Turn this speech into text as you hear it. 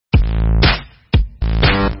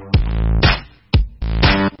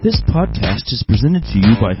This podcast is presented to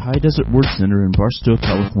you by High Desert Word Center in Barstow,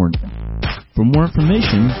 California. For more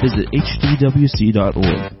information, visit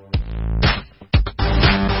hdwc.org.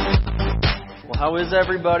 Well, how is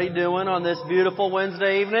everybody doing on this beautiful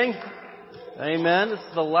Wednesday evening? Amen.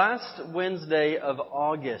 It's the last Wednesday of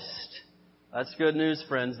August. That's good news,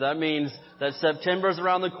 friends. That means that September's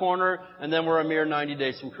around the corner, and then we're a mere 90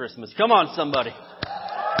 days from Christmas. Come on, somebody.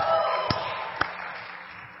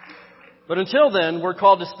 But until then, we're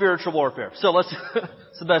called to spiritual warfare. So it's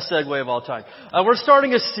the best segue of all time. We're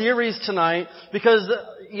starting a series tonight because,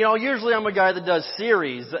 usually I'm a guy that does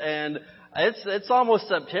series, and it's almost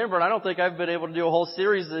September, and I don't think I've been able to do a whole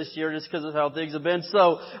series this year just because of how things have been.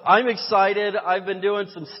 So I'm excited. I've been doing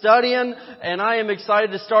some studying, and I am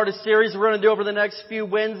excited to start a series we're going to do over the next few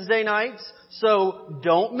Wednesday nights. So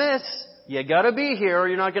don't miss. You gotta be here or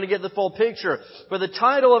you're not going to get the full picture. But the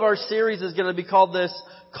title of our series is going to be called this,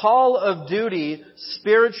 Call of Duty,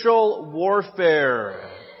 Spiritual Warfare.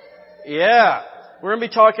 Yeah. We're going to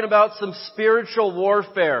be talking about some spiritual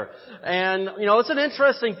warfare. And, it's an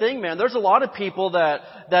interesting thing, man. There's a lot of people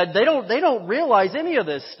that they don't realize any of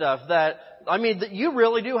this stuff. That you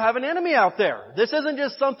really do have an enemy out there. This isn't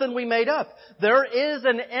just something we made up. There is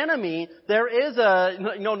an enemy. There is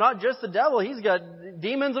not just the devil. He's got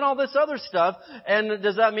demons and all this other stuff. And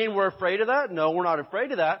does that mean we're afraid of that? No, we're not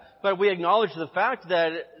afraid of that. But we acknowledge the fact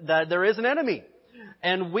that there is an enemy.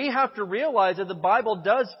 And we have to realize that the Bible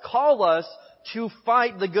does call us to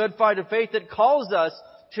fight the good fight of faith. It calls us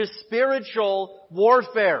to spiritual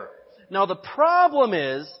warfare. Now the problem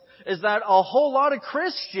is that a whole lot of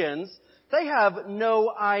Christians, they have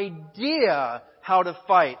no idea how to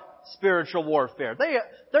fight spiritual warfare.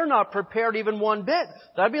 They're not prepared even one bit.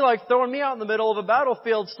 That'd be like throwing me out in the middle of a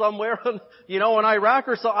battlefield somewhere, in Iraq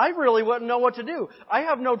or so. I really wouldn't know what to do. I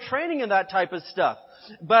have no training in that type of stuff.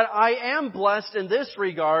 But I am blessed in this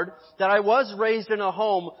regard that I was raised in a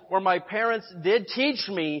home where my parents did teach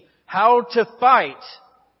me how to fight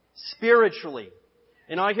spiritually.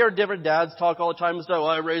 And I hear different dads talk all the time and say, well,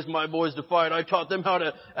 I raised my boys to fight. I taught them how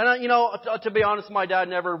to... And to be honest, my dad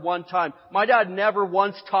never once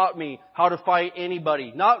taught me how to fight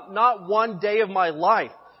anybody. Not one day of my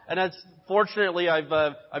life. And that's, fortunately,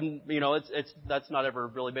 that's not ever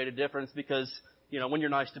really made a difference because, when you're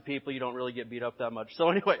nice to people, you don't really get beat up that much. So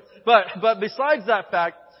anyway, but besides that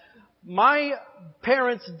fact, my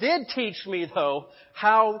parents did teach me, though,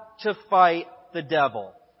 how to fight the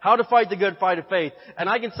devil. How to fight the good fight of faith. And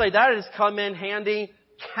I can say that has come in handy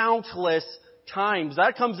countless times.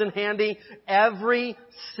 That comes in handy every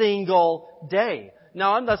single day.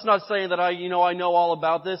 Now, that's not saying that I know all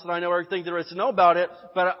about this and I know everything there is to know about it,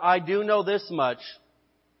 but I do know this much,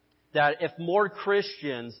 that if more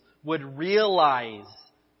Christians would realize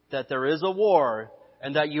that there is a war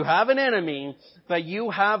and that you have an enemy, but you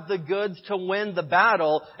have the goods to win the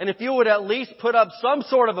battle, and if you would at least put up some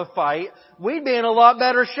sort of a fight, we'd be in a lot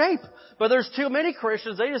better shape. But there's too many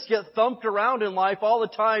Christians, they just get thumped around in life all the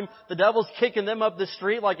time. The devil's kicking them up the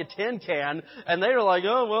street like a tin can, and they're like,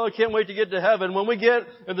 oh, well, I can't wait to get to heaven. When we get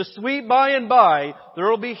in the sweet by and by, there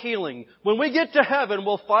will be healing. When we get to heaven,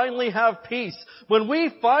 we'll finally have peace. When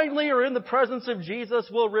we finally are in the presence of Jesus,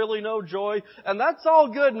 we'll really know joy. And that's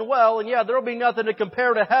all good and well, and yeah, there will be nothing to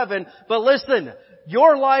compare to heaven. But listen,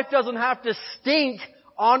 your life doesn't have to stink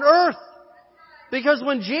on earth. Because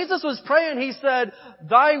when Jesus was praying, He said,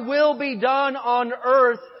 Thy will be done on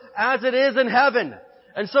earth as it is in heaven.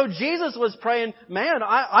 And so Jesus was praying, man,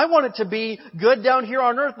 I want it to be good down here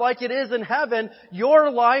on earth like it is in heaven.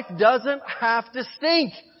 Your life doesn't have to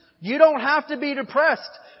stink. You don't have to be depressed.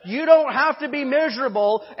 You don't have to be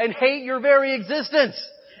miserable and hate your very existence.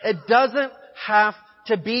 It doesn't have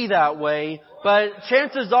to be that way. But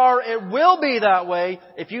chances are it will be that way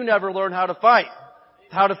if you never learn how to fight.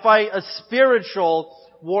 How to fight a spiritual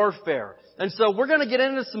warfare. And so we're going to get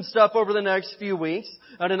into some stuff over the next few weeks.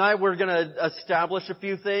 And tonight we're going to establish a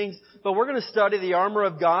few things. But we're going to study the armor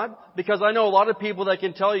of God. Because I know a lot of people that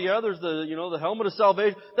can tell you, yeah, there's the helmet of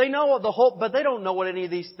salvation. They know the whole, but they don't know what any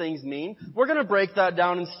of these things mean. We're going to break that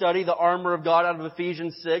down and study the armor of God out of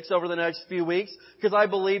Ephesians 6 over the next few weeks. Because I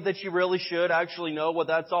believe that you really should actually know what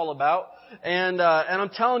that's all about. And I'm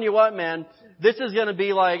telling you what, man, this is going to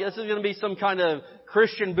be some kind of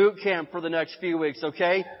Christian boot camp for the next few weeks,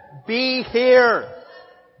 okay? Be here.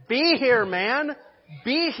 Be here, man.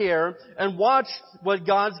 Be here and watch what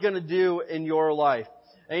God's going to do in your life.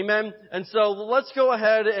 Amen. And so let's go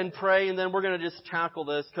ahead and pray, and then we're going to just tackle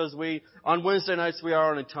this because on Wednesday nights we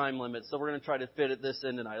are on a time limit. So we're going to try to fit this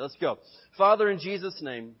in tonight. Let's go. Father, in Jesus'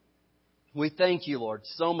 name, we thank you, Lord,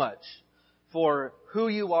 so much for who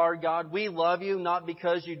you are, God. We love you not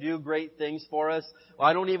because you do great things for us.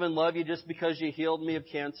 I don't even love you just because you healed me of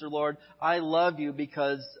cancer, Lord. I love you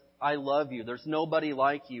because I love you. There's nobody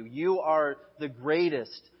like you. You are the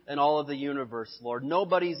greatest in all of the universe, Lord.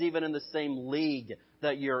 Nobody's even in the same league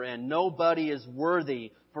that you're in. Nobody is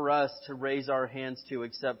worthy for us to raise our hands to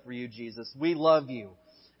except for you, Jesus. We love you.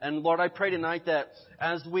 And Lord, I pray tonight that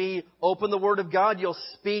as we open the Word of God, you'll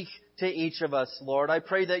speak to each of us, Lord. I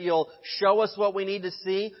pray that you'll show us what we need to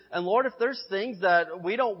see. And Lord, if there's things that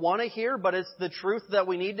we don't want to hear, but it's the truth that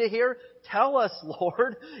we need to hear, tell us,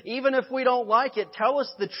 Lord. Even if we don't like it, tell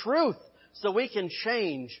us the truth so we can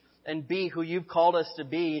change and be who you've called us to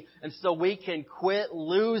be, and so we can quit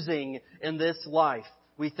losing in this life.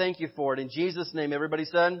 We thank you for it. In Jesus' name, everybody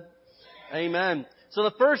said? Amen. So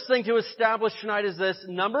the first thing to establish tonight is this.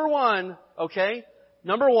 Number one,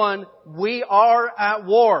 we are at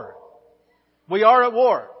war. We are at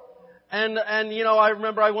war. And you know, I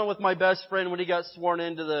remember I went with my best friend when he got sworn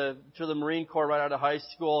into the Marine Corps right out of high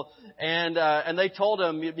school, and they told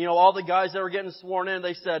him, you know, all the guys that were getting sworn in,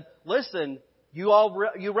 they said, listen,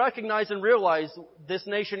 you recognize and realize this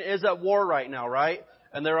nation is at war right now, right?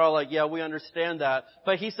 And they're all like, yeah, we understand that.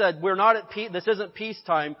 But he said, we're not at peace. This isn't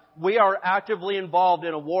peacetime. We are actively involved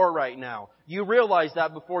in a war right now. You realize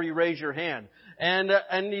that before you raise your hand. And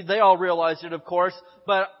they all realized it, of course.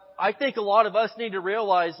 But I think a lot of us need to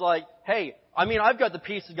realize, like, hey, I mean, I've got the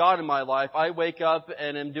peace of God in my life. I wake up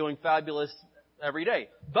and am doing fabulous every day.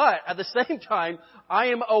 But at the same time, I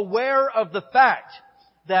am aware of the fact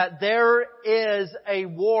that there is a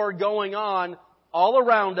war going on all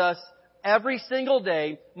around us every single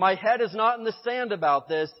day. My head is not in the sand about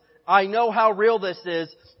this. I know how real this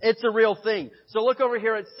is. It's a real thing. So look over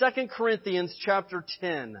here at 2 Corinthians chapter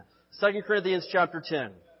 10. 2 Corinthians chapter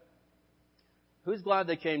 10. Who's glad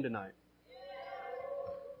they came tonight?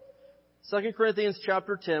 2 Corinthians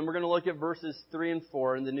chapter 10. We're going to look at verses 3 and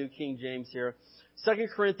 4 in the New King James here. 2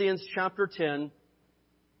 Corinthians chapter 10.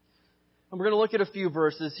 And we're going to look at a few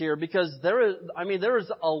verses here because there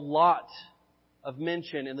is a lot of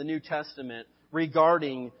mention in the New Testament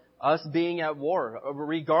regarding us being at war,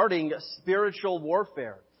 regarding spiritual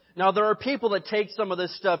warfare. Now, there are people that take some of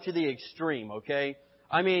this stuff to the extreme, okay?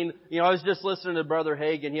 I mean, you know, I was just listening to Brother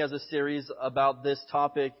Hagin. He has a series about this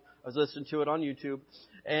topic. I was listening to it on YouTube.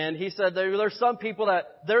 And he said there's some people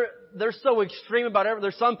that they're so extreme about everything.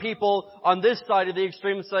 There's some people on this side of the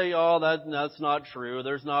extreme say, oh, that's not true.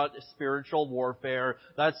 There's not spiritual warfare.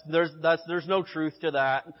 There's no truth to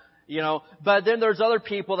that. You know, but then there's other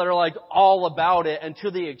people that are like all about it and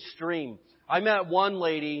to the extreme. I met one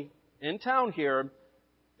lady in town here.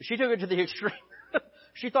 She took it to the extreme.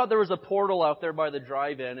 She thought there was a portal out there by the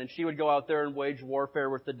drive-in, and she would go out there and wage warfare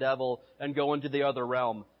with the devil and go into the other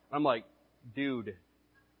realm. I'm like, dude,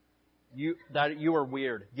 you are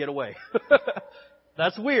weird. Get away.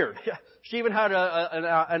 That's weird. She even had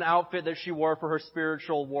an outfit that she wore for her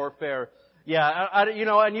spiritual warfare. Yeah, you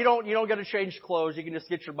know, and you don't get to change clothes. You can just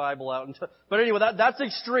get your Bible out. But anyway, that's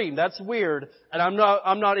extreme. That's weird. And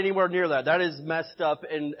I'm not anywhere near that. That is messed up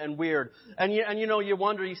and weird. And you know, you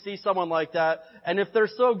wonder, you see someone like that, and if they're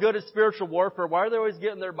so good at spiritual warfare, why are they always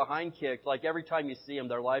getting their behind kicked? Like every time you see them,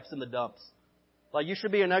 their life's in the dumps. Like, you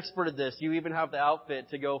should be an expert at this. You even have the outfit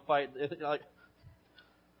to go fight.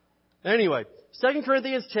 Anyway, 2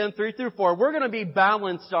 Corinthians 10, 3 through 4. We're going to be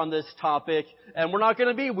balanced on this topic, and we're not going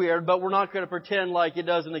to be weird, but we're not going to pretend like it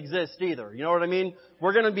doesn't exist either. You know what I mean?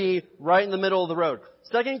 We're going to be right in the middle of the road.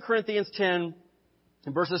 2 Corinthians 10,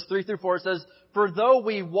 in verses 3 through 4, it says, for though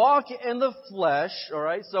we walk in the flesh,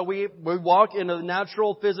 alright, so we walk in a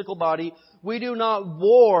natural physical body, we do not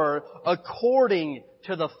war according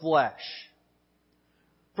to the flesh.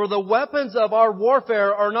 For the weapons of our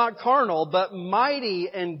warfare are not carnal, but mighty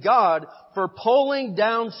in God for pulling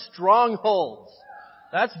down strongholds.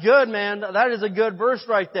 That's good, man. That is a good verse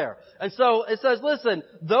right there. And so it says, listen,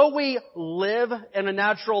 though we live in a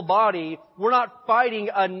natural body, we're not fighting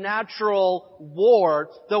a natural war.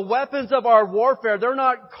 The weapons of our warfare, they're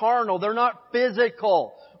not carnal. They're not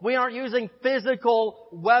physical. We aren't using physical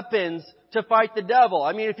weapons to fight the devil.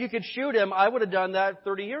 I mean, if you could shoot him, I would have done that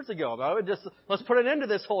 30 years ago. I would let's put an end to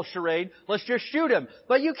this whole charade. Let's just shoot him.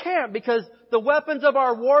 But you can't, because the weapons of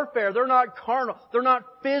our warfare, they're not carnal. They're not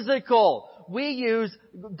physical. We use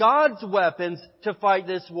God's weapons to fight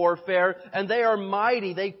this warfare, and they are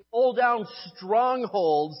mighty. They pull down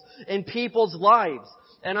strongholds in people's lives.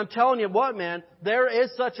 And I'm telling you what, man, there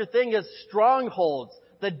is such a thing as strongholds.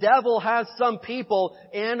 The devil has some people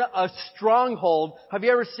in a stronghold. Have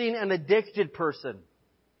you ever seen an addicted person?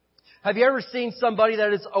 Have you ever seen somebody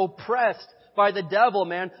that is oppressed by the devil,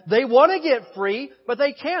 man. They want to get free, but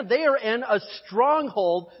they can't. They are in a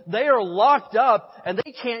stronghold. They are locked up, and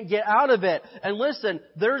they can't get out of it. And listen,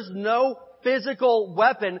 there's no physical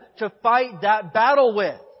weapon to fight that battle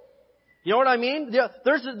with. You know what I mean?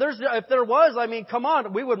 If there was, I mean, come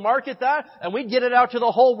on, we would market that and we'd get it out to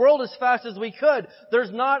the whole world as fast as we could.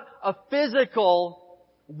 There's not a physical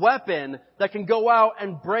weapon that can go out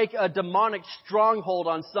and break a demonic stronghold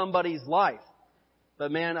on somebody's life.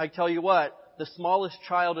 But man, I tell you what, the smallest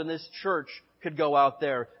child in this church could go out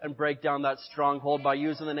there and break down that stronghold by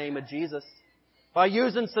using the name of Jesus. By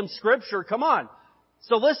using some scripture. Come on.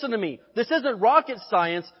 So listen to me. This isn't rocket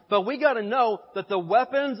science, but we got to know that the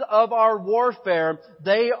weapons of our warfare,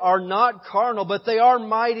 they are not carnal, but they are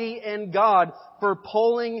mighty in God for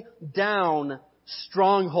pulling down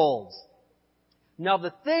strongholds. Now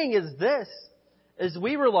the thing is this, is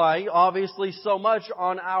we rely obviously so much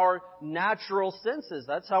on our natural senses.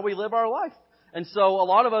 That's how we live our life. And so a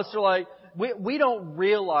lot of us are like, we don't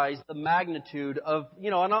realize the magnitude of,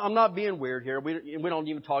 and I'm not being weird here. We don't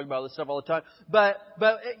even talk about this stuff all the time. But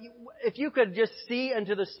if you could just see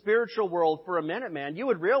into the spiritual world for a minute, man, you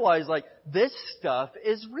would realize like this stuff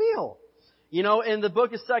is real. In the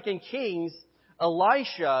book of 2 Kings,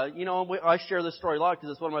 Elisha, I share this story a lot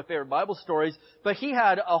because it's one of my favorite Bible stories, but he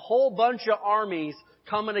had a whole bunch of armies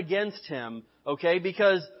coming against him, okay?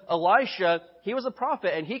 Because Elisha, he was a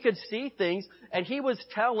prophet and he could see things, and he was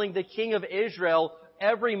telling the king of Israel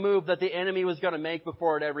every move that the enemy was going to make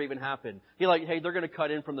before it ever even happened. Hey, they're going to cut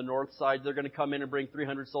in from the north side. They're going to come in and bring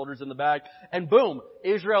 300 soldiers in the back. And boom,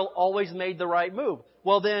 Israel always made the right move.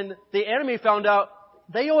 Well, then the enemy found out,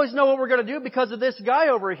 they always know what we're going to do because of this guy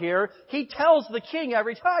over here. He tells the king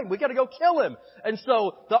every time, we got to go kill him. And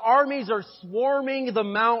so the armies are swarming the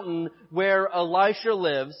mountain where Elisha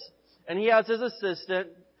lives, and he has his assistant,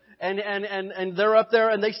 and they're up there,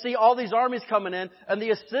 and they see all these armies coming in, and the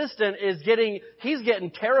assistant he's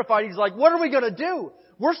getting terrified. He's like, what are we going to do?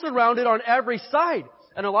 We're surrounded on every side.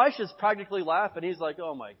 And Elisha's practically laughing. He's like,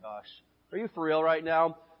 oh my gosh, are you for real right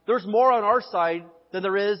now? There's more on our side than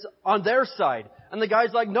there is on their side. And the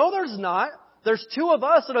guy's like, no, there's not. There's 2 of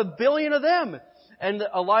us and 1 billion of them. And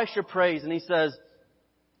Elisha prays and he says,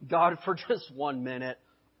 God, for just 1 minute,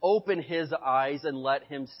 open his eyes and let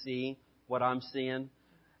him see what I'm seeing.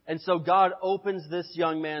 And so God opens this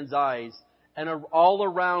young man's eyes, and all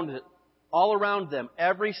around them,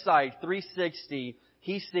 every side, 360,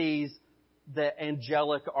 he sees the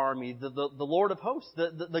angelic army, the Lord of hosts,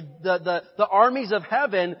 the armies of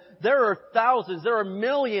heaven. There are thousands, there are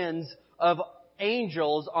millions of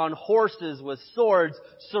angels on horses with swords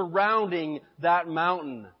surrounding that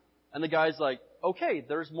mountain. And the guy's like, okay,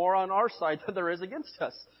 there's more on our side than there is against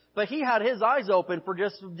us. But he had his eyes open for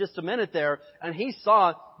just a minute there, and he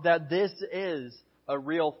saw that this is a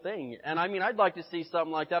real thing. And I mean, I'd like to see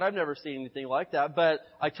something like that. I've never seen anything like that. But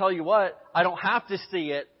I tell you what, I don't have to see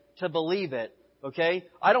it to believe it. Okay?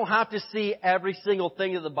 I don't have to see every single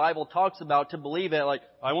thing that the Bible talks about to believe it. Like,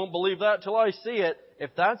 I won't believe that till I see it. If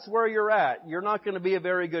that's where you're at, you're not going to be a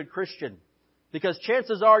very good Christian. Because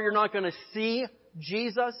chances are you're not going to see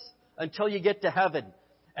Jesus until you get to heaven.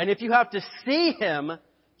 And if you have to see Him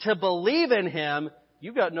to believe in Him,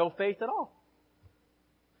 you've got no faith at all.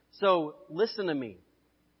 So, listen to me.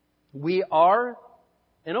 We are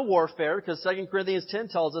in a warfare, because 2 Corinthians 10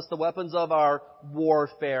 tells us the weapons of our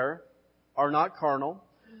warfare are not carnal.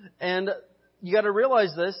 And you got to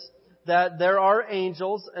realize this, that there are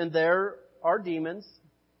angels and there are demons.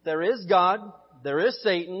 There is God, there is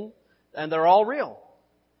Satan, and they're all real.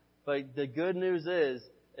 But the good news is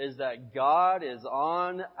that God is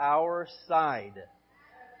on our side.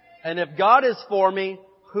 And if God is for me,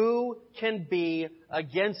 who can be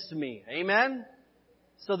against me? Amen?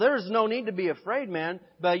 So there's no need to be afraid, man.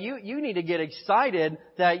 But you need to get excited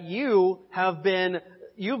that you've been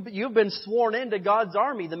sworn into God's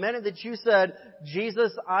army. The minute that you said,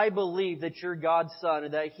 Jesus, I believe that you're God's Son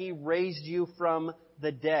and that He raised you from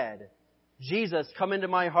the dead. Jesus, come into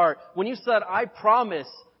my heart. When you said, I promise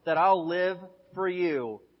that I'll live for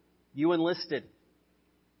you, you enlisted.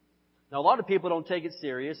 Now, a lot of people don't take it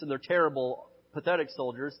serious, and they're terrible, pathetic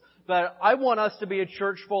soldiers. But I want us to be a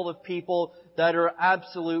church full of people that are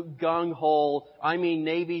absolute gung-ho. I mean,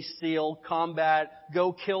 Navy SEAL, combat,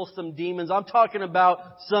 go kill some demons. I'm talking about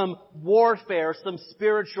some warfare, some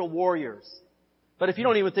spiritual warriors. But if you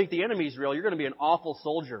don't even think the enemy's real, you're going to be an awful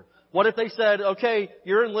soldier. What if they said, okay,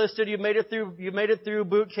 you're enlisted, you made it through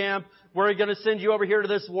boot camp, we're going to send you over here to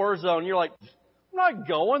this war zone. You're like, I'm not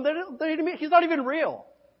going. He's not even real.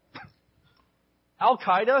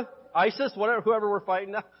 Al-Qaeda, ISIS, whoever we're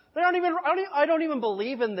fighting now, I don't even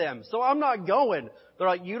believe in them, so I'm not going. They're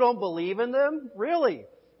like, you don't believe in them? Really?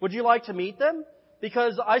 Would you like to meet them?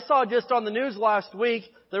 Because I saw just on the news last week,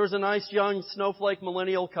 there was a nice young snowflake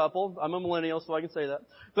millennial couple. I'm a millennial, so I can say that.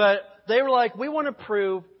 But they were like, we want to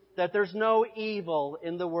prove that there's no evil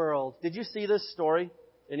in the world. Did you see this story?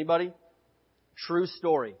 Anybody? True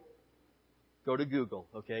story. Go to Google,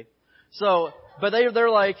 okay? So, but they're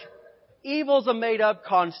like, evil's a made-up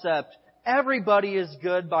concept. Everybody is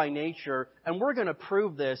good by nature, and we're going to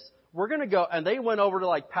prove this. We're going to go, and they went over to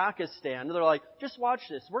like Pakistan, and they're like, just watch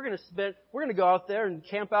this. We're going to go out there and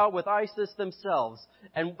camp out with ISIS themselves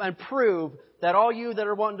and prove that all you that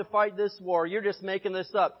are wanting to fight this war, you're just making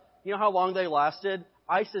this up. You know how long they lasted?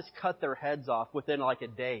 ISIS cut their heads off within like a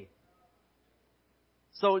day.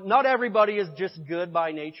 So not everybody is just good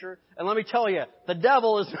by nature. And let me tell you, the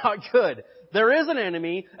devil is not good. There is an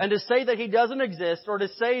enemy, and to say that he doesn't exist, or to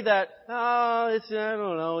say that, I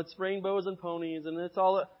don't know, it's rainbows and ponies, and it's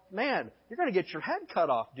all, man, you're going to get your head cut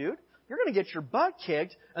off, dude. You're going to get your butt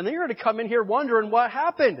kicked, and then you're going to come in here wondering what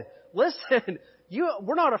happened. Listen,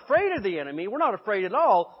 we're not afraid of the enemy. We're not afraid at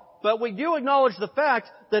all, but we do acknowledge the fact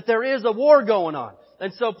that there is a war going on.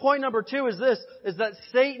 And so point number 2 is this, is that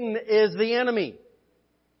Satan is the enemy.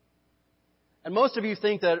 And most of you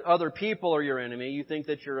think that other people are your enemy. You think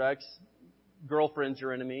that your ex-girlfriend's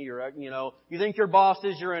your enemy. You think your boss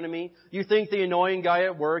is your enemy. You think the annoying guy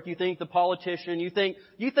at work. You think the politician. You think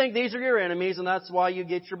these are your enemies, and that's why you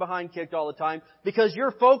get your behind kicked all the time. Because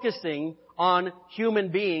you're focusing on human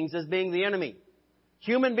beings as being the enemy.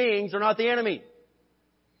 Human beings are not the enemy.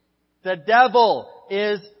 The devil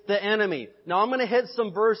is the enemy. Now I'm going to hit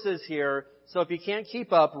some verses here, so if you can't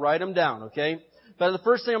keep up, write them down, okay? But the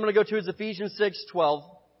first thing I'm going to go to is Ephesians 6:12.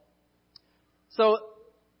 So,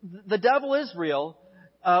 the devil is real.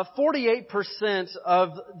 48% of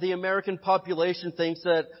the American population thinks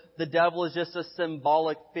that the devil is just a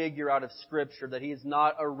symbolic figure out of Scripture, that he is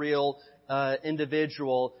not a real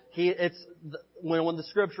individual. When the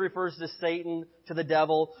Scripture refers to Satan, to the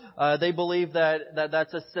devil, they believe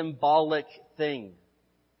that's a symbolic thing.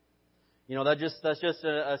 That's just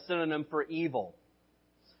a synonym for evil.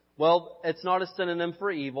 Well, it's not a synonym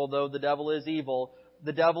for evil, though the devil is evil.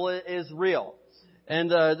 The devil is real.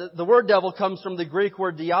 And the word devil comes from the Greek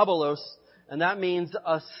word diabolos, and that means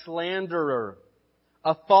a slanderer,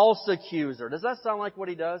 a false accuser. Does that sound like what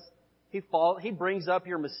he does? He brings up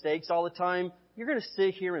your mistakes all the time. You're going to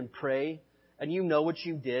sit here and pray, and you know what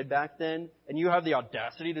you did back then, and you have the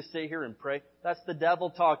audacity to sit here and pray. That's the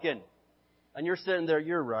devil talking. And you're sitting there,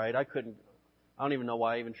 you're right, I don't even know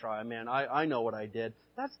why I even try. Man, I know what I did.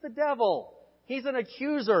 That's the devil. He's an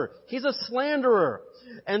accuser. He's a slanderer.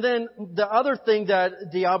 And then the other thing that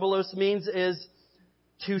diabolos means is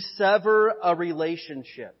to sever a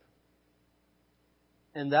relationship.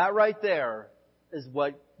 And that right there is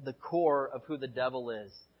what the core of who the devil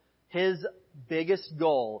is. His biggest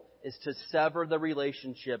goal is to sever the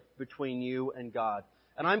relationship between you and God.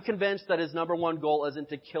 And I'm convinced that his number one goal isn't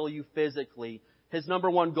to kill you physically. His number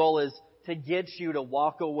one goal is to get you to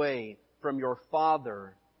walk away from your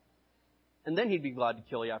Father. And then he'd be glad to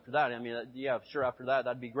kill you after that. I mean, yeah, sure, after that,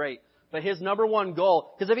 that'd be great. But his number one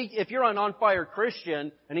goal, because if you're an on-fire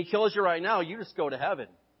Christian and he kills you right now, you just go to heaven.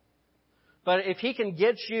 But if he can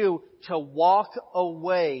get you to walk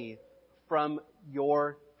away from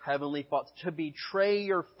your Heavenly Father, to betray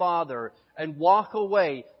your Father and walk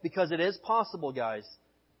away, because it is possible, guys,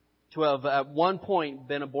 to have at one point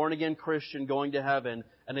been a born-again Christian going to heaven,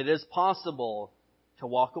 and it is possible to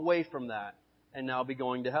walk away from that and now be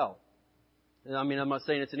going to hell. I mean, I'm not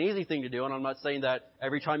saying it's an easy thing to do, and I'm not saying that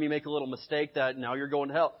every time you make a little mistake that now you're going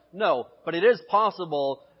to hell. No, but it is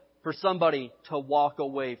possible for somebody to walk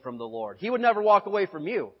away from the Lord. He would never walk away from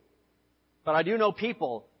you. But I do know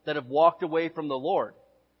people that have walked away from the Lord.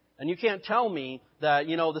 And you can't tell me that,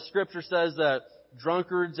 the Scripture says that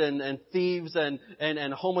drunkards and thieves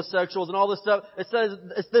and homosexuals and all this stuff, it says,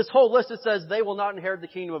 it's this whole list, it says they will not inherit the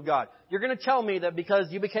kingdom of God. You're going to tell me that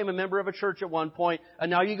because you became a member of a church at one point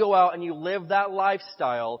and now you go out and you live that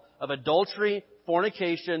lifestyle of adultery,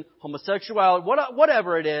 fornication, homosexuality,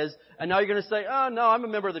 whatever it is, and now you're going to say, oh no, I'm a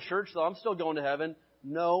member of the church, so I'm still going to heaven.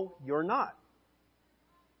 No, you're not.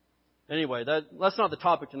 Anyway, that's not the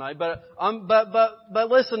topic tonight, but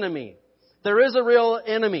listen to me. There is a real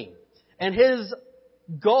enemy. And his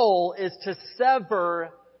goal is to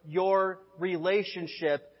sever your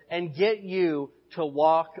relationship and get you to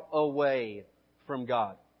walk away from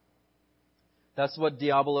God. That's what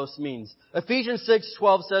diabolos means. Ephesians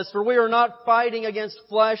 6:12 says, "For we are not fighting against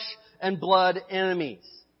flesh and blood enemies."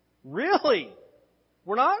 Really?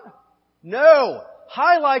 We're not? No.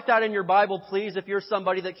 highlight that in your Bible, please, if you're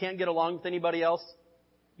somebody that can't get along with anybody else.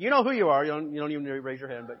 You know who you are. You don't even need to raise your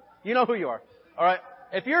hand, but you know who you are. All right?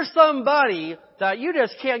 If you're somebody that you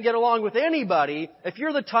just can't get along with anybody, if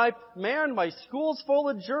you're the type, man, my school's full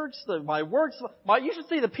of jerks, my work's, you should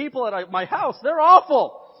see the people at my house. They're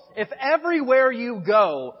awful. If everywhere you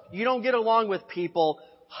go, you don't get along with people,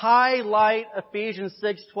 highlight Ephesians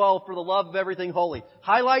 6:12 for the love of everything holy.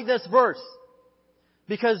 Highlight this verse.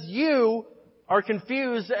 Because you are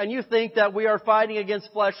confused and you think that we are fighting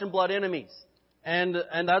against flesh and blood enemies. And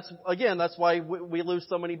that's why we lose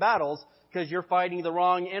so many battles, because you're fighting the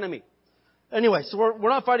wrong enemy. Anyway, so we're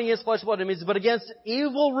not fighting against flesh and blood enemies, but against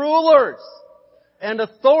evil rulers and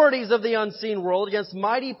authorities of the unseen world, against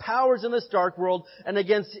mighty powers in this dark world, and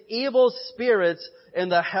against evil spirits in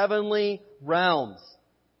the heavenly realms.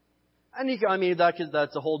 And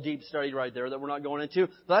that's a whole deep study right there that we're not going into.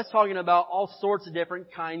 But that's talking about all sorts of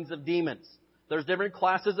different kinds of demons. There's different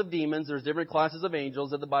classes of demons. There's different classes of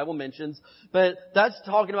angels that the Bible mentions. But that's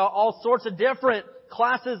talking about all sorts of different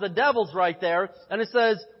classes of devils right there. And it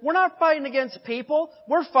says, we're not fighting against people.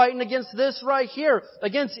 We're fighting against this right here.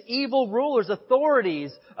 Against evil rulers,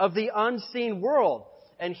 authorities of the unseen world.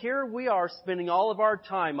 And here we are spending all of our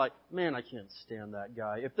time like, man, I can't stand that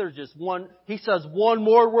guy. If there's just one, he says one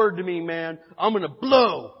more word to me, man, I'm going to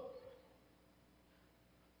blow.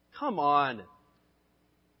 Come on.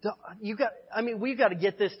 We've got to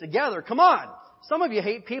get this together. Come on. Some of you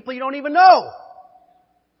hate people you don't even know.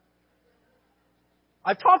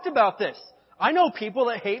 I've talked about this. I know people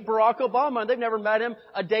that hate Barack Obama and they've never met him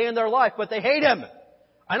a day in their life, but they hate him.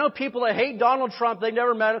 I know people that hate Donald Trump, they've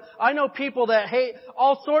never met him. I know people that hate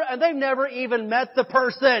all sorts, and they've never even met the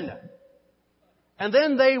person. And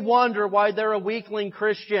then they wonder why they're a weakling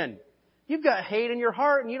Christian. You've got hate in your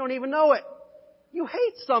heart and you don't even know it. You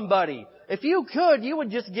hate somebody. If you could, you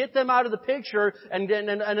would just get them out of the picture and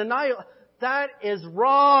annihilate. That is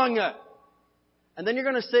wrong. And then you're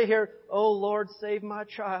going to sit here, oh Lord, save my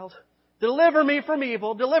child. Deliver me from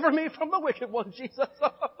evil. Deliver me from the wicked one, Jesus.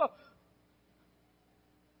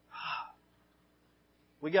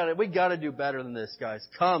 We got to do better than this, guys.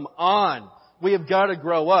 Come on. We have got to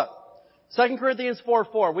grow up. 2 Corinthians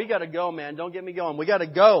 4:4. We got to go, man. Don't get me going. We got to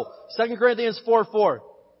go. 2 Corinthians 4:4.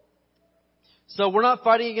 So we're not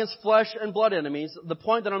fighting against flesh and blood enemies. The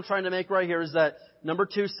point that I'm trying to make right here is that, number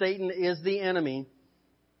 2, Satan is the enemy.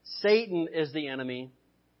 Satan is the enemy.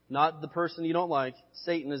 Not the person you don't like.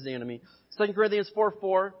 Satan is the enemy. 2 Corinthians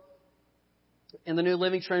 4:4 in the New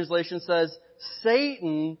Living Translation says,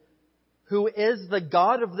 Satan, who is the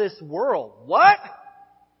god of this world. What?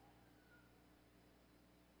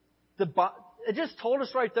 It just told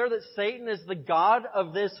us right there that Satan is the god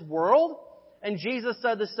of this world. And Jesus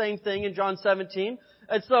said the same thing in John 17.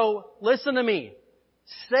 And so, listen to me.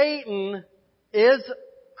 Satan is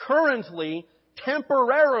currently,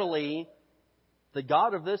 temporarily, the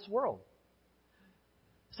god of this world.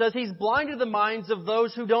 It says he's blinded the minds of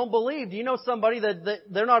those who don't believe. Do you know somebody that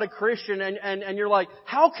they're not a Christian and you're like,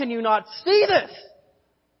 how can you not see this?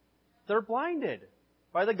 They're blinded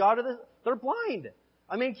by the god of this. They're blind.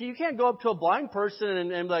 I mean, you can't go up to a blind person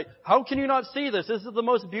and be like, how can you not see this? This is the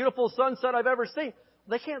most beautiful sunset I've ever seen.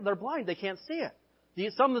 They can't, they're blind. They can't see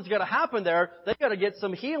it. Something's got to happen there. They've got to get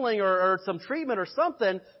some healing or some treatment or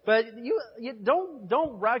something. But you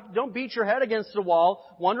don't beat your head against the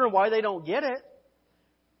wall wondering why they don't get it.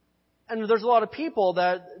 And there's a lot of people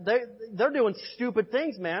that they're doing stupid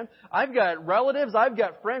things, man. I've got relatives, I've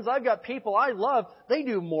got friends, I've got people I love. They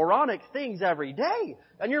do moronic things every day.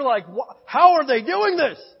 And you're like, how are they doing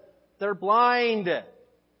this? They're blind.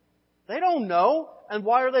 They don't know. And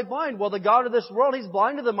why are they blind? Well, the god of this world, he's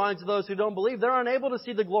blinded the minds of those who don't believe. They're unable to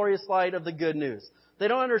see the glorious light of the good news. They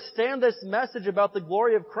don't understand this message about the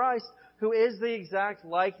glory of Christ, who is the exact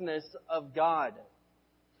likeness of God.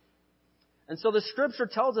 And so the Scripture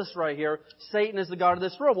tells us right here, Satan is the god of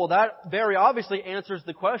this world. Well, that very obviously answers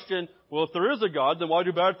the question, well, if there is a God, then why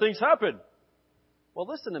do bad things happen? Well,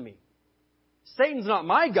 listen to me. Satan's not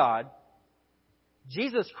my God.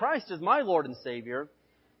 Jesus Christ is my Lord and Savior.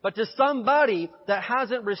 But to somebody that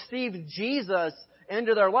hasn't received Jesus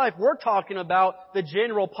into their life, we're talking about the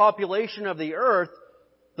general population of the earth,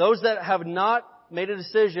 those that have not made a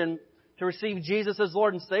decision to receive Jesus as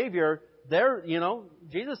Lord and Savior.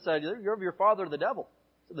 Jesus said, you're of your father, the devil.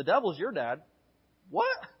 The devil's your dad. What?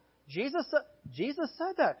 Jesus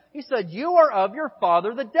said that. He said, you are of your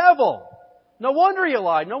father, the devil. No wonder you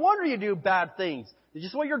lie. No wonder you do bad things. It's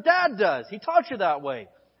just what your dad does. He taught you that way.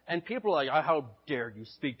 And people are like, how dare you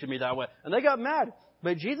speak to me that way? And they got mad.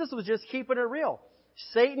 But Jesus was just keeping it real.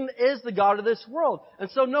 Satan is the god of this world. And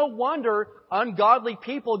so no wonder ungodly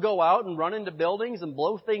people go out and run into buildings and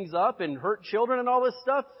blow things up and hurt children and all this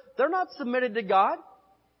stuff. They're not submitted to God.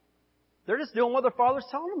 They're just doing what their Father's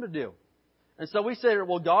telling them to do. And so we say,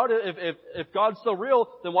 well, God, if God's so real,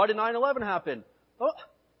 then why did 9/11 happen? Well,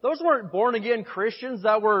 those weren't born-again Christians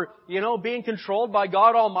that were, being controlled by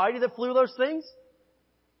God Almighty that flew those things.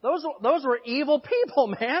 Those were evil people,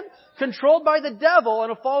 man, controlled by the devil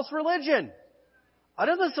and a false religion. It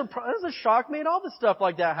doesn't shock me at all that stuff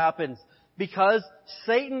like that happens, because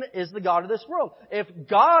Satan is the god of this world. If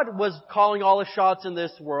God was calling all the shots in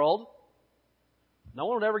this world, no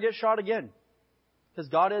one would ever get shot again, because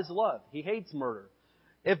God is love. He hates murder.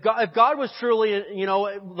 If God was truly,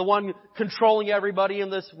 the one controlling everybody in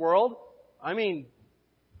this world,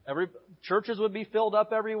 churches would be filled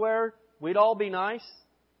up everywhere. We'd all be nice.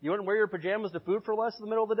 You wouldn't wear your pajamas to food for less in the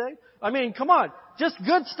middle of the day? Come on. Just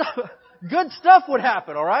good stuff would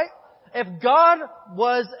happen, alright? If God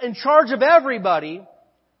was in charge of everybody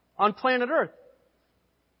on planet Earth.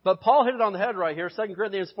 But Paul hit it on the head right here, 2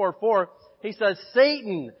 Corinthians 4:4. He says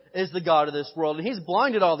Satan is the god of this world, and he's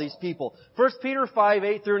blinded all these people. 1 Peter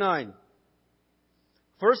 5:8 through 9.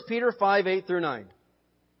 1 Peter 5:8 through 9.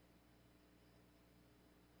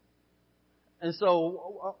 And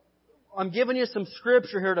so, I'm giving you some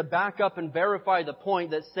scripture here to back up and verify the point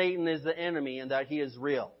that Satan is the enemy and that he is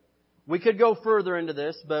real. We could go further into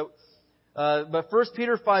this, but 1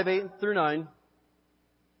 Peter 5:8 through 9.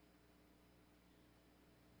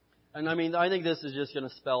 And I think this is just going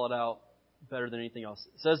to spell it out better than anything else.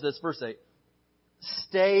 It says this, verse 8.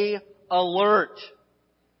 Stay alert.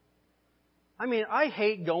 I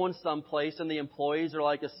hate going someplace and the employees are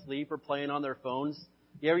like asleep or playing on their phones.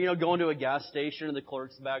 You ever, go into a gas station and the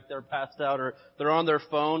clerk's back there passed out, or they're on their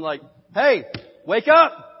phone like, hey, wake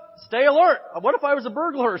up! Stay alert! What if I was a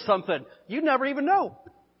burglar or something? You'd never even know.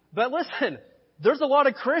 But listen, there's a lot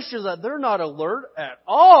of Christians that they're not alert at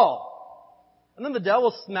all. And then the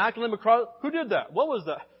devil's smacking them across. Who did that? What was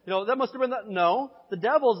that? That must have been that. No, the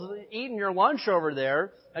devil's eating your lunch over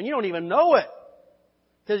there and you don't even know it.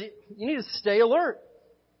 Because you need to stay alert.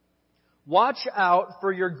 Watch out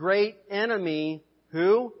for your great enemy.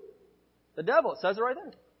 Who? The devil. It says it right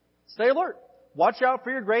there. Stay alert. Watch out for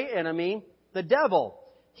your great enemy, the devil.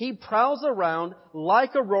 He prowls around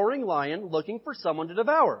like a roaring lion looking for someone to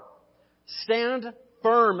devour. Stand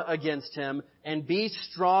firm against him and be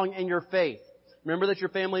strong in your faith. Remember that your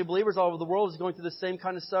family of believers all over the world is going through the same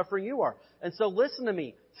kind of suffering you are. And so listen to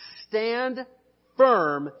me. Stand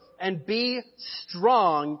firm and be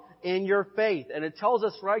strong in your faith. And it tells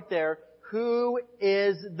us right there, who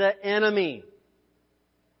is the enemy?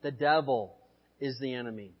 The devil is the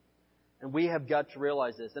enemy. And we have got to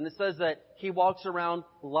realize this. And it says that he walks around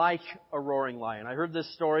like a roaring lion. I heard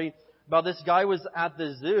this story about this guy was at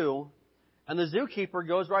the zoo, and the zookeeper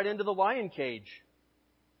goes right into the lion cage.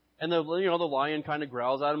 And the lion kind of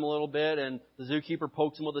growls at him a little bit, and the zookeeper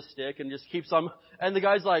pokes him with a stick and just keeps on. And the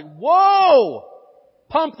guy's like, whoa!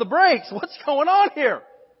 Pump the brakes! What's going on here?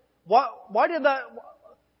 Why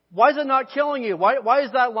is it not killing you? Why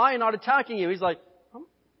is that lion not attacking you? He's like,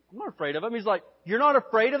 I'm not afraid of him. He's like, you're not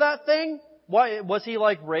afraid of that thing? Why, was he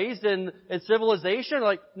raised in civilization?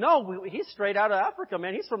 No, he's straight out of Africa,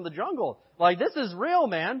 man. He's from the jungle. This is real,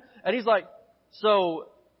 man. And he's like, so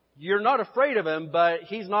you're not afraid of him, but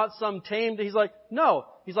he's not some tamed. He's like, no.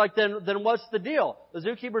 He's like, then what's the deal? The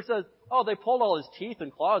zookeeper says, oh, they pulled all his teeth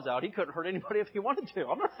and claws out. He couldn't hurt anybody if he wanted to.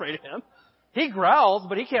 I'm not afraid of him. He growls,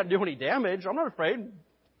 but he can't do any damage. I'm not afraid.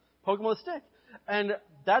 Poke him with a stick. And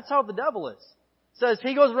that's how the devil is. It says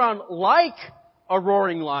he goes around like a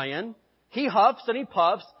roaring lion. He huffs and he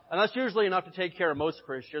puffs, and that's usually enough to take care of most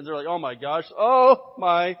Christians. They're like, oh my gosh,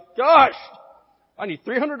 I need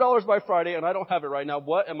 $300 by Friday and I don't have it right now.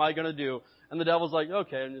 What am I going to do? And the devil's like,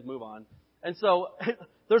 okay, and just move on. And so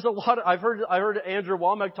there's a lot of, I heard Andrew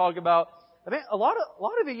Womack talk about, a lot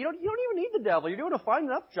of it, you don't even need the devil. You're doing a fine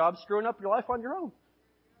enough job screwing up your life on your own.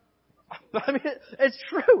 It's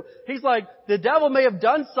true. He's like, the devil may have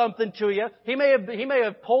done something to you. He may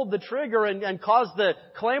have pulled the trigger and caused the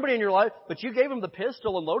calamity in your life, but you gave him the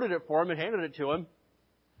pistol and loaded it for him and handed it to him.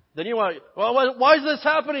 Then you want, well, why is this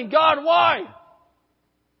happening? God, why?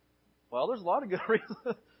 Well, there's a lot of good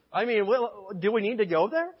reasons. Do we need to go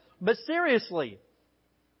there? But seriously,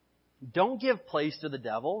 don't give place to the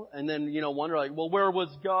devil and then, wonder where was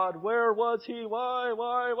God? Where was He?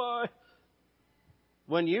 Why?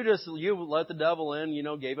 When you let the devil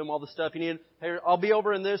in, gave him all the stuff he needed. Hey, I'll be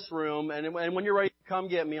over in this room, and when you're ready to come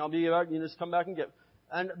get me, I'll be back. You just come back and get me.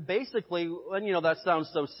 And basically, and that sounds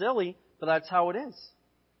so silly, but that's how it is.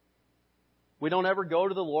 We don't ever go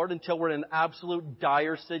to the Lord until we're in an absolute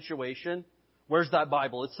dire situation. Where's that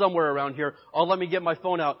Bible? It's somewhere around here. Oh, let me get my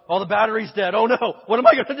phone out. Oh, the battery's dead. Oh no. What am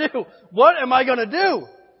I going to do? What am I going to do?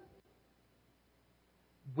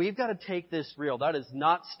 We've got to take this real. That is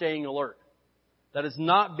not staying alert. That is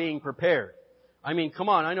not being prepared. I mean, come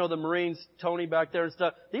on. I know the Marines, Tony back there and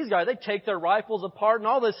stuff. These guys, they take their rifles apart and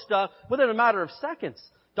all this stuff within a matter of seconds.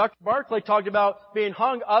 Dr. Barclay talked about being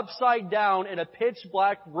hung upside down in a pitch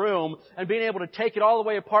black room and being able to take it all the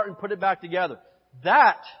way apart and put it back together.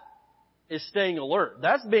 That is staying alert.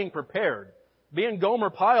 That's being prepared. Being Gomer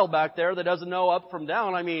Pyle back there that doesn't know up from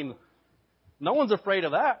down, I mean, no one's afraid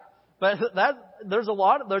of that. But there's a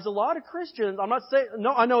lot of Christians. I'm not saying,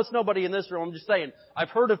 no, I know it's nobody in this room. I'm just saying, I've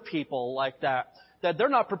heard of people like that they're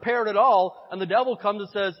not prepared at all, and the devil comes and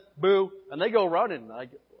says, boo, and they go running.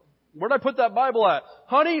 Like, where'd I put that Bible at?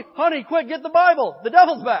 Honey, quick, get the Bible. The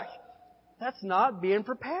devil's back. That's not being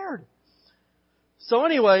prepared. So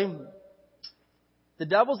anyway, the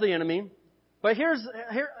devil's the enemy. But here's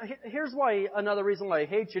why, another reason why I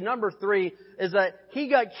hate you. Number 3 is that he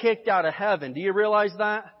got kicked out of heaven. Do you realize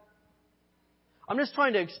that? I'm just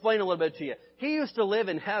trying to explain a little bit to you. He used to live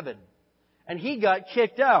in heaven, and he got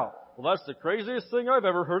kicked out. Well, that's the craziest thing I've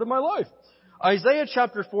ever heard in my life. Isaiah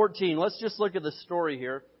chapter 14. Let's just look at the story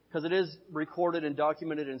here, because it is recorded and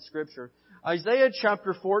documented in Scripture. Isaiah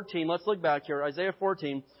chapter 14. Let's look back here. Isaiah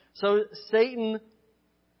 14. So Satan,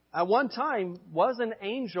 at one time, was an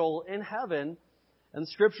angel in heaven, and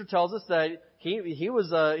Scripture tells us that he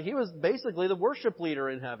was basically the worship leader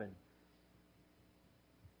in heaven.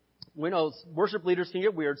 We know worship leaders can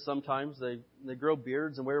get weird sometimes. They grow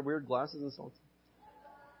beards and wear weird glasses and so on.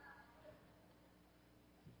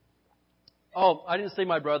 Oh, I didn't say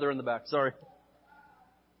my brother in the back. Sorry.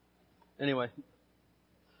 Anyway.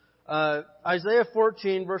 Isaiah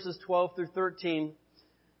 14 verses 12 through 13.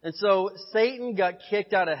 And so Satan got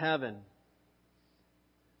kicked out of heaven.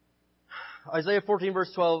 Isaiah 14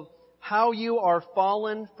 verse 12. How you are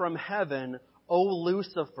fallen from heaven, O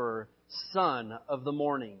Lucifer, son of the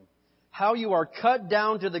morning. How you are cut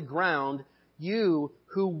down to the ground, you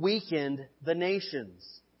who weakened the nations.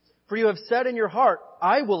 For you have said in your heart,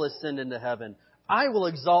 I will ascend into heaven. I will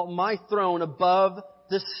exalt my throne above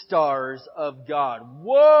the stars of God.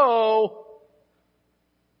 Whoa!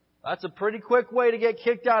 That's a pretty quick way to get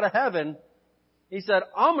kicked out of heaven. He said,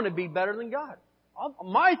 I'm going to be better than God.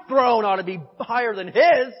 My throne ought to be higher than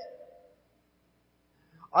His.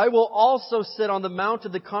 I will also sit on the mount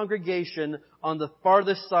of the congregation on the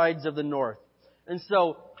farthest sides of the north. And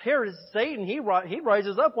so here is Satan. He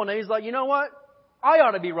rises up one day. He's like, you know what? I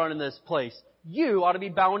ought to be running this place. You ought to be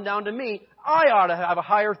bowing down to me. I ought to have a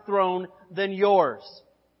higher throne than yours.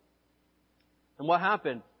 And what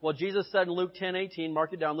happened? Well, Jesus said in Luke 10:18,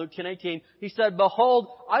 mark it down, Luke 10:18, He said, behold,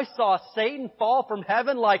 I saw Satan fall from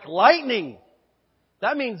heaven like lightning.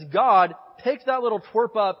 That means God picked that little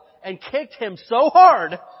twerp up and kicked him so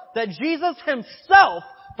hard that Jesus Himself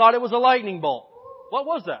thought it was a lightning bolt. What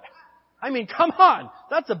was that? I mean, come on.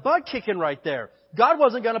 That's a butt kicking right there. God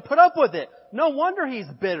wasn't going to put up with it. No wonder He's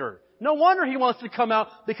bitter. No wonder He wants to come out,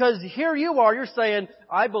 because here you are, you're saying,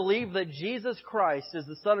 I believe that Jesus Christ is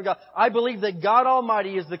the Son of God. I believe that God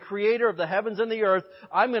Almighty is the Creator of the heavens and the earth.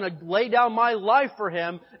 I'm going to lay down my life for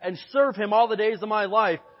Him and serve Him all the days of my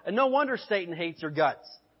life. And no wonder Satan hates your guts.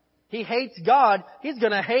 He hates God. He's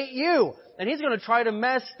going to hate you. And he's going to try to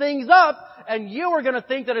mess things up. And you are going to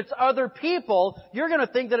think that it's other people. You're going to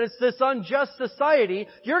think that it's this unjust society.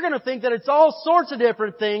 You're going to think that it's all sorts of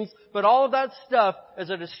different things. But all of that stuff is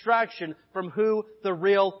a distraction from who the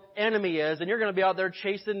real enemy is. And you're going to be out there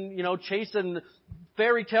chasing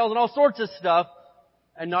fairy tales and all sorts of stuff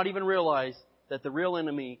and not even realize that the real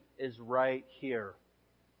enemy is right here.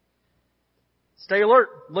 Stay alert.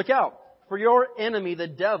 Look out. For your enemy, the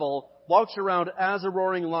devil, walks around as a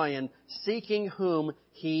roaring lion, seeking whom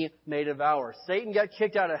he may devour. Satan got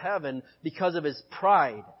kicked out of heaven because of his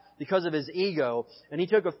pride, because of his ego, and he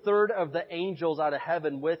took a third of the angels out of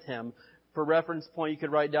heaven with him. For reference point, you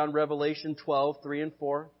could write down Revelation 12, 3 and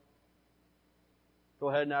 4. Go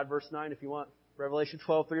ahead and add verse 9 if you want. Revelation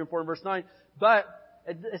 12, 3 and 4 and verse 9. But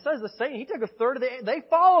it says the Satan, he took a third of they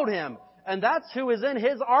followed him. And that's who is in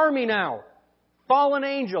his army now. Fallen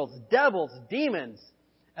angels, devils, demons.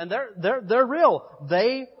 And they're real.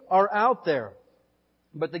 They are out there.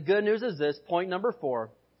 But the good news is this, point number 4,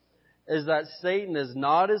 is that Satan is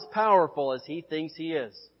not as powerful as he thinks he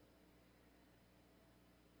is.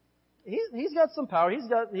 He's got some power.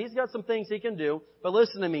 He's got some things he can do. But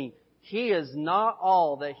listen to me. He is not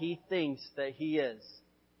all that he thinks that he is.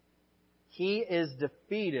 He is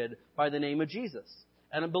defeated by the name of Jesus.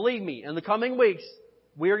 And believe me, in the coming weeks,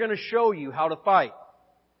 we're going to show you how to fight.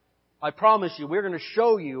 I promise you, we're going to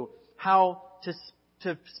show you how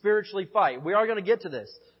to spiritually fight. We are going to get to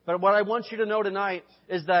this. But what I want you to know tonight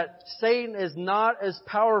is that Satan is not as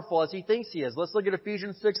powerful as he thinks he is. Let's look at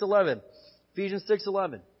Ephesians 6:11. Ephesians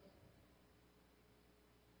 6:11.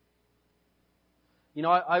 You know,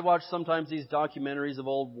 I watch sometimes these documentaries of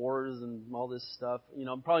old wars and all this stuff. You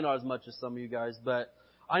know, probably not as much as some of you guys, but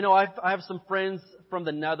I know I have some friends from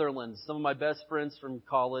the Netherlands. Some of my best friends from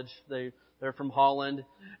college. They're from Holland.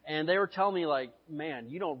 And they were telling me, like, man,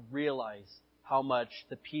 you don't realize how much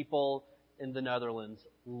the people in the Netherlands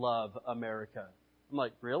love America. I'm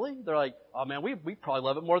like, really? They're like, oh man, we probably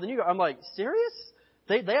love it more than you. I'm like, serious?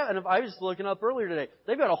 They have, and I was just looking up earlier today,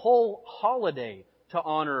 they've got a whole holiday to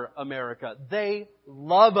honor America. They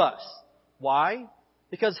love us. Why?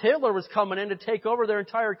 Because Hitler was coming in to take over their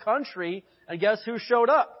entire country, and guess who showed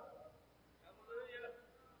up?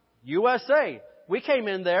 USA. We came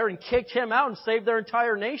in there and kicked him out and saved their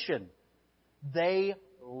entire nation. They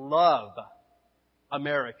love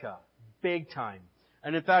America. Big time.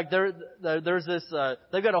 And in fact, there's this,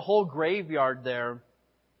 they've got a whole graveyard there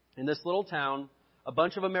in this little town. A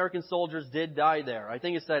bunch of American soldiers did die there. I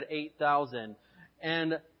think it said 8,000.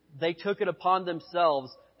 And they took it upon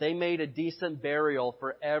themselves. They made a decent burial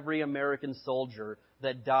for every American soldier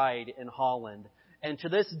that died in Holland. And to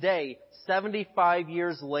this day, 75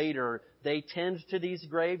 years later, they tend to these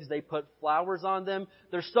graves. They put flowers on them.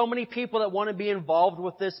 There's so many people that want to be involved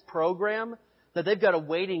with this program that they've got a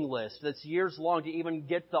waiting list that's years long to even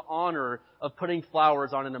get the honor of putting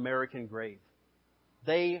flowers on an American grave.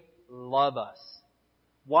 They love us.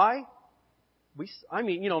 Why?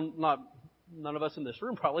 None of us in this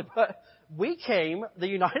room probably, but we came, the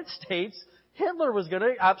United States, Hitler was going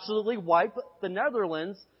to absolutely wipe the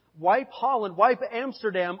Netherlands, wipe Holland, wipe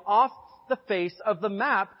Amsterdam off the face of the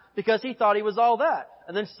map because he thought he was all that.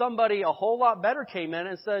 And then somebody a whole lot better came in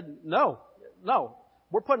and said, no,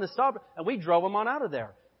 we're putting a stop, and we drove them on out of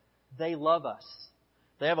there. They love us.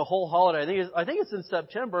 They have a whole holiday. I think it's in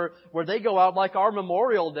September where they go out like our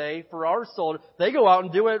Memorial Day for our soldiers. They go out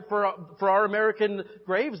and do it for our American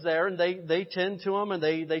graves there, and they tend to them and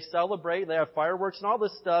they celebrate. They have fireworks and all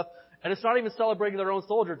this stuff. And it's not even celebrating their own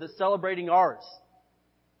soldiers. It's celebrating ours.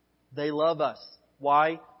 They love us.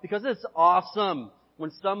 Why? Because it's awesome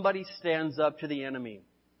when somebody stands up to the enemy.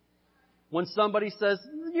 When somebody says,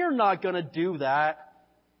 you're not going to do that.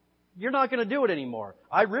 You're not going to do it anymore.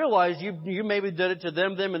 I realize you maybe did it to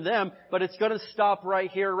them, and them, but it's going to stop right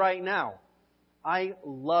here, right now. I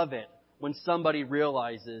love it when somebody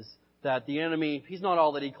realizes that the enemy, he's not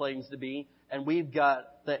all that he claims to be, and we've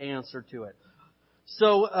got the answer to it.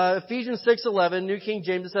 So, Ephesians 6:11, New King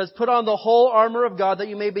James, it says, put on the whole armor of God that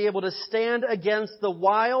you may be able to stand against the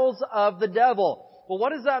wiles of the devil. Well,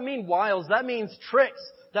 what does that mean, wiles? That means tricks.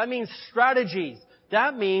 That means strategies.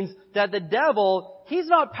 That means that the devil, he's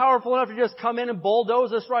not powerful enough to just come in and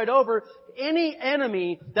bulldoze us right over. Any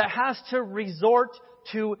enemy that has to resort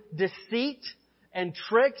to deceit and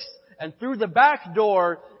tricks and through the back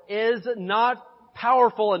door is not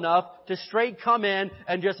powerful enough to straight come in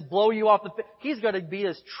and just blow you off the face. He's got to be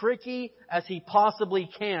as tricky as he possibly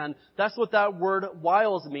can. That's what that word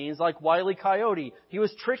wiles means, like Wile E. Coyote. He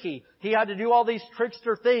was tricky. He had to do all these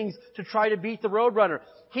trickster things to try to beat the Roadrunner.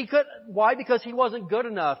 Why? Because he wasn't good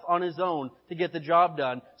enough on his own to get the job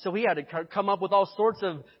done. So he had to come up with all sorts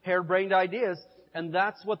of harebrained ideas. And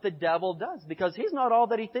that's what the devil does, because he's not all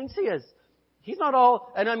that he thinks he is. He's not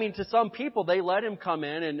all, and I mean, to some people, they let him come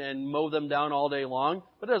in and mow them down all day long,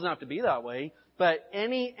 but it doesn't have to be that way. But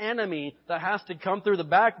any enemy that has to come through the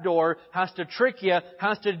back door, has to trick you,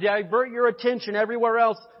 has to divert your attention everywhere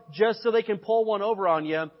else just so they can pull one over on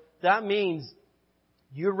you, that means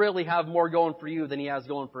you really have more going for you than he has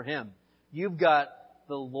going for him. You've got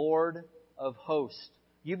the Lord of hosts.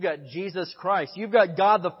 You've got Jesus Christ. You've got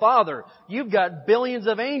God the Father. You've got billions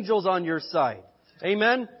of angels on your side.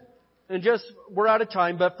 Amen? And we're out of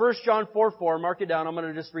time, but 1 John 4:4, mark it down, I'm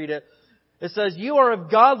going to just read it. It says, you are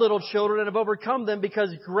of God, little children, and have overcome them,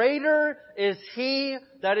 because greater is He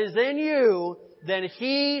that is in you than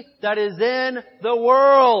he that is in the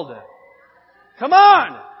world. Come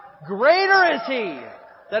on! Greater is He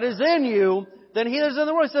that is in you than he that is in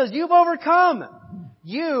the world. It says, you've overcome.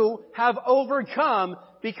 You have overcome,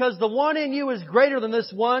 because the one in you is greater than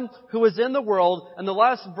this one who is in the world. And the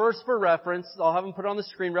last verse for reference, I'll have them put on the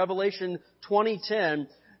screen, Revelation 20:10. Do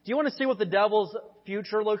you want to see what the devil's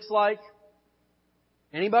future looks like?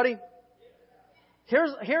 Anybody?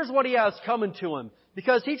 Here's what he has coming to him.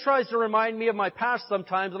 Because he tries to remind me of my past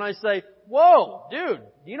sometimes, and I say, whoa, dude,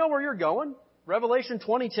 do you know where you're going? Revelation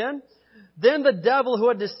 20:10. Then the devil who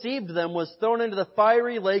had deceived them was thrown into the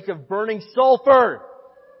fiery lake of burning sulfur.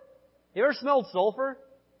 You ever smelled sulfur?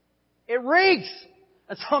 It reeks.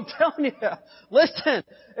 And so I'm telling you, listen,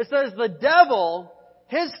 it says the devil,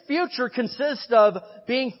 his future consists of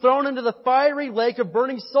being thrown into the fiery lake of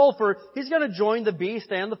burning sulfur. He's going to join the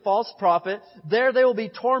beast and the false prophet. There they will be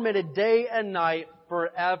tormented day and night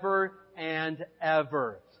forever and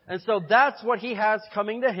ever. And so that's what he has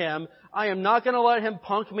coming to him. I am not going to let him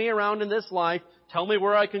punk me around in this life. Tell me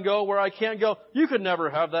where I can go, where I can't go. You could never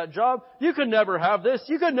have that job. You could never have this.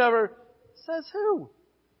 You could never... Says who?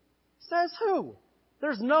 Says who?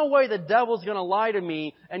 There's no way the devil's going to lie to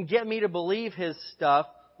me and get me to believe his stuff.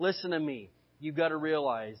 Listen to me. You've got to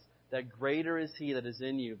realize that greater is he that is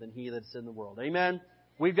in you than he that's in the world. Amen?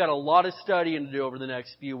 We've got a lot of studying to do over the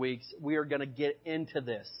next few weeks. We are going to get into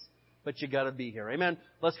this. But you got to be here. Amen?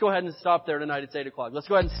 Let's go ahead and stop there tonight. It's 8 o'clock. Let's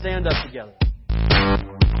go ahead and stand up together.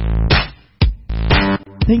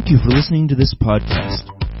 Thank you for listening to this podcast.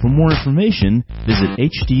 For more information, visit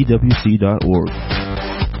hdwc.org.